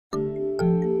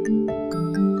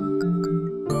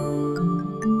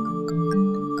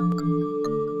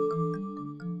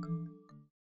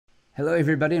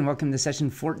everybody, and welcome to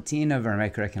session 14 of our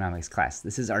microeconomics class.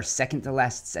 This is our second to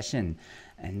last session,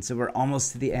 and so we're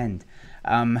almost to the end.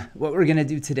 What we're going to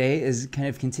do today is kind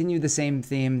of continue the same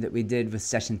theme that we did with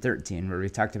session 13, where we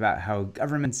talked about how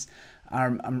governments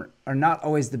are not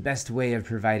always the best way of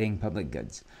providing public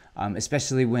goods,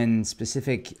 especially when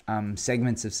specific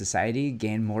segments of society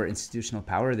gain more institutional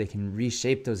power. They can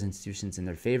reshape those institutions in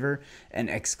their favor and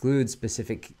exclude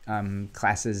specific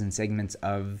classes and segments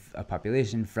of a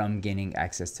population from gaining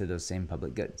access to those same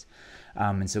public goods.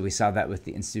 And so we saw that with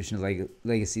the institutional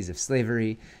legacies of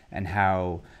slavery and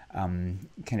how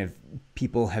kind of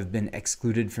people have been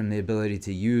excluded from the ability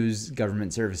to use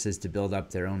government services to build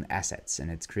up their own assets.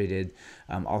 And it's created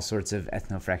all sorts of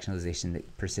ethno-fractionalization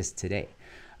that persists today.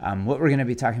 What we're going to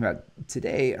be talking about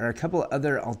today are a couple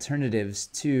other alternatives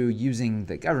to using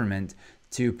the government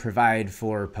to provide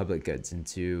for public goods and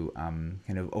to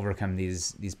kind of overcome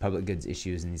these public goods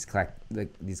issues and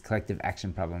these collective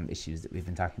action problem issues that we've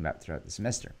been talking about throughout the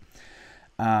semester.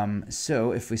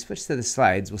 So if we switch to the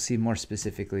slides, we'll see more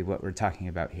specifically what we're talking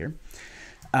about here.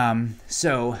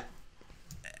 So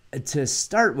to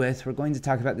start with, we're going to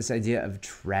talk about this idea of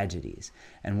tragedies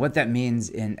and what that means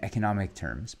in economic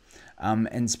terms,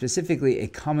 and specifically a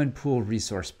common pool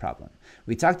resource problem.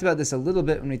 We talked about this a little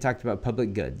bit when we talked about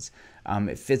public goods.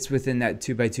 It fits within that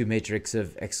 2x2 matrix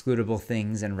of excludable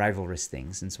things and rivalrous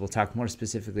things, and so we'll talk more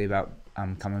specifically about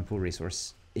common pool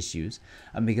resource issues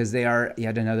because they are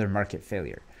yet another market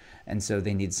failure, and so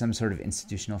they need some sort of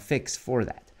institutional fix for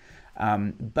that.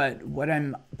 But what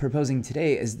I'm proposing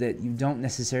today is that you don't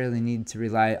necessarily need to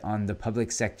rely on the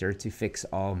public sector to fix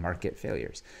all market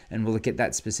failures. And we'll look at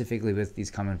that specifically with these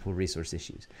common pool resource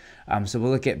issues. So we'll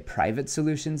look at private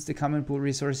solutions to common pool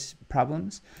resource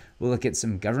problems. We'll look at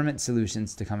some government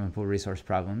solutions to common pool resource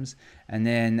problems. And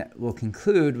then we'll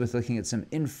conclude with looking at some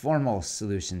informal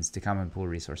solutions to common pool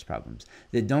resource problems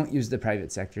that don't use the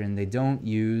private sector and they don't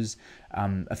use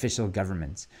official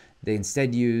governments. They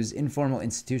instead use informal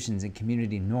institutions and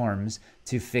community norms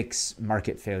to fix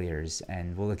market failures,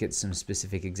 and we'll look at some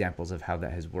specific examples of how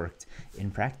that has worked in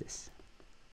practice.